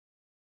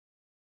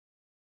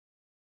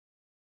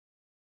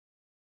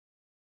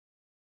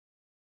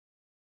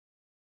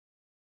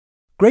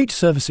Great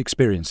service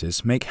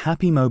experiences make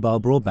happy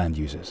mobile broadband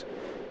users.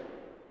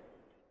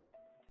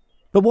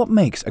 But what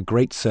makes a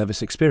great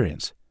service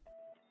experience?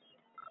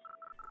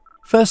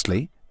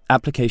 Firstly,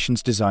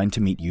 applications designed to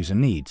meet user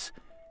needs.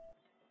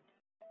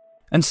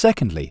 And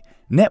secondly,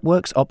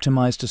 networks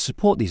optimized to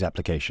support these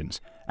applications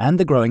and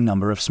the growing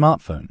number of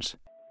smartphones.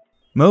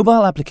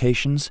 Mobile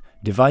applications,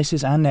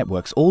 devices and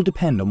networks all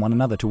depend on one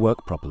another to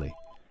work properly.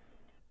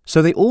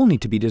 So they all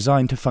need to be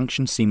designed to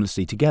function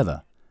seamlessly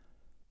together.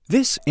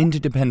 This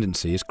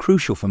interdependency is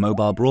crucial for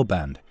mobile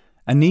broadband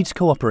and needs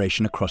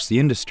cooperation across the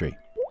industry.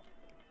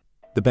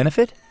 The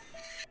benefit?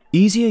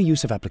 Easier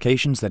use of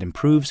applications that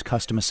improves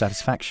customer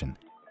satisfaction.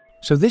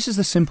 So this is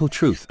the simple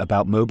truth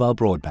about mobile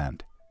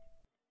broadband.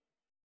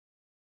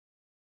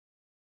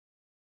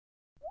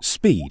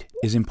 Speed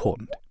is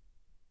important.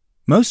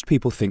 Most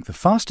people think the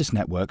fastest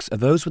networks are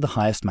those with the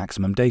highest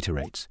maximum data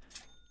rates.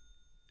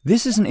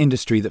 This is an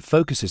industry that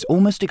focuses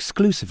almost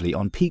exclusively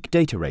on peak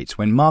data rates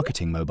when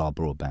marketing mobile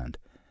broadband.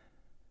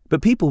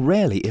 But people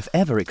rarely, if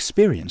ever,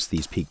 experience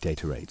these peak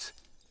data rates.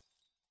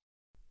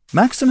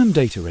 Maximum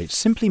data rates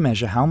simply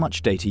measure how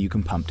much data you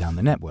can pump down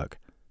the network.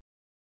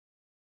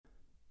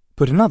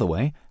 Put another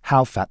way,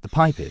 how fat the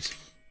pipe is.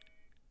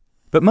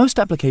 But most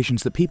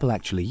applications that people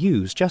actually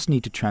use just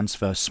need to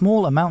transfer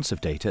small amounts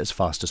of data as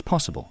fast as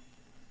possible.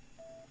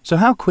 So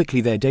how quickly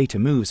their data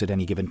moves at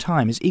any given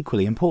time is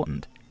equally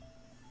important.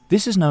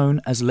 This is known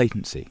as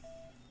latency.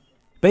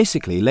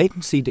 Basically,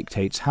 latency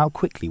dictates how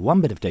quickly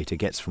one bit of data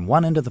gets from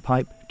one end of the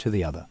pipe to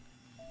the other.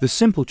 The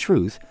simple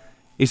truth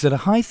is that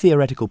a high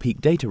theoretical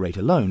peak data rate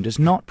alone does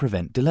not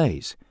prevent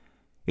delays.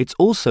 It's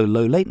also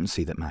low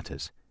latency that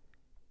matters.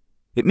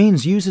 It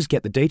means users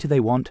get the data they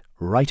want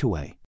right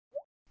away.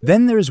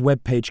 Then there is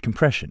web page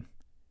compression.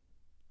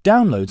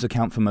 Downloads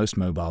account for most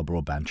mobile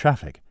broadband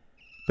traffic,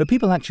 but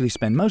people actually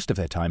spend most of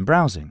their time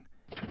browsing.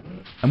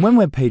 And when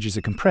web pages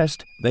are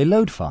compressed, they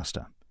load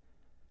faster.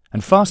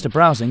 And faster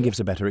browsing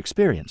gives a better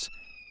experience,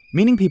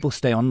 meaning people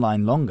stay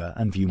online longer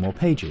and view more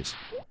pages.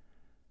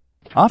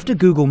 After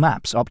Google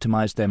Maps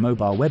optimized their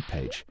mobile web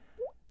page,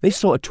 they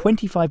saw a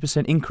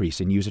 25%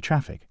 increase in user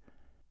traffic.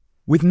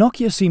 With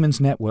Nokia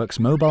Siemens Network's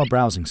mobile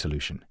browsing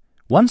solution,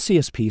 one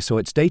CSP saw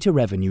its data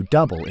revenue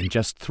double in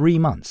just 3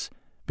 months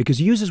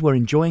because users were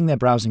enjoying their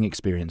browsing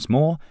experience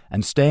more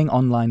and staying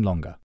online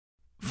longer.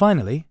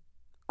 Finally,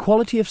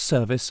 quality of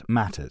service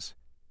matters.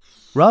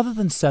 Rather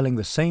than selling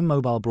the same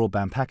mobile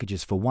broadband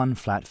packages for one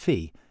flat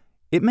fee,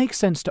 it makes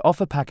sense to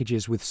offer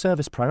packages with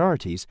service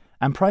priorities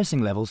and pricing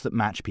levels that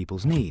match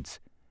people's needs.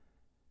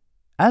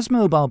 As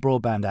mobile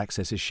broadband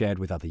access is shared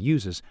with other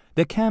users,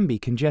 there can be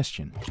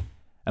congestion.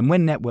 And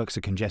when networks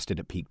are congested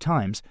at peak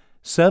times,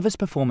 service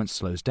performance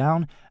slows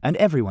down and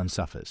everyone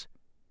suffers.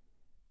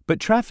 But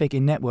traffic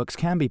in networks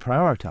can be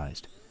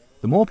prioritized.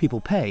 The more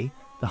people pay,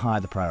 the higher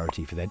the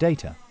priority for their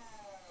data.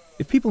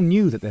 If people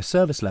knew that their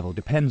service level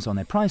depends on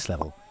their price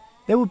level,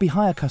 there would be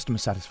higher customer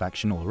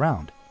satisfaction all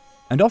around.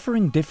 And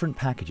offering different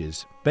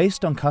packages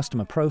based on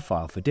customer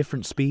profile for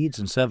different speeds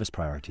and service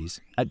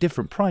priorities at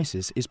different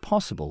prices is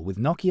possible with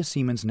Nokia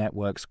Siemens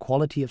Network's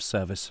quality of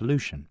service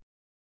solution.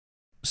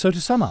 So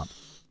to sum up,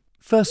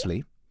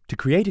 firstly, to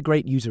create a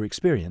great user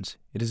experience,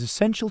 it is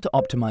essential to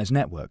optimize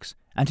networks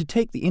and to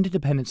take the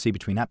interdependency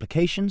between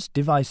applications,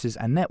 devices,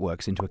 and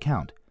networks into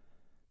account.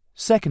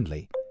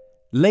 Secondly,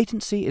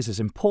 latency is as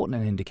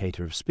important an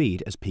indicator of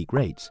speed as peak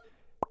rates.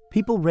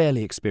 People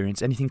rarely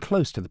experience anything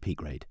close to the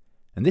peak rate,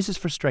 and this is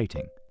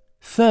frustrating.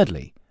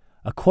 Thirdly,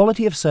 a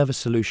quality of service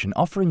solution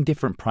offering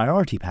different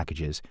priority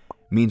packages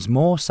means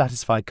more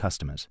satisfied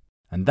customers,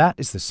 and that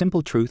is the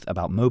simple truth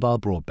about mobile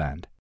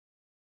broadband.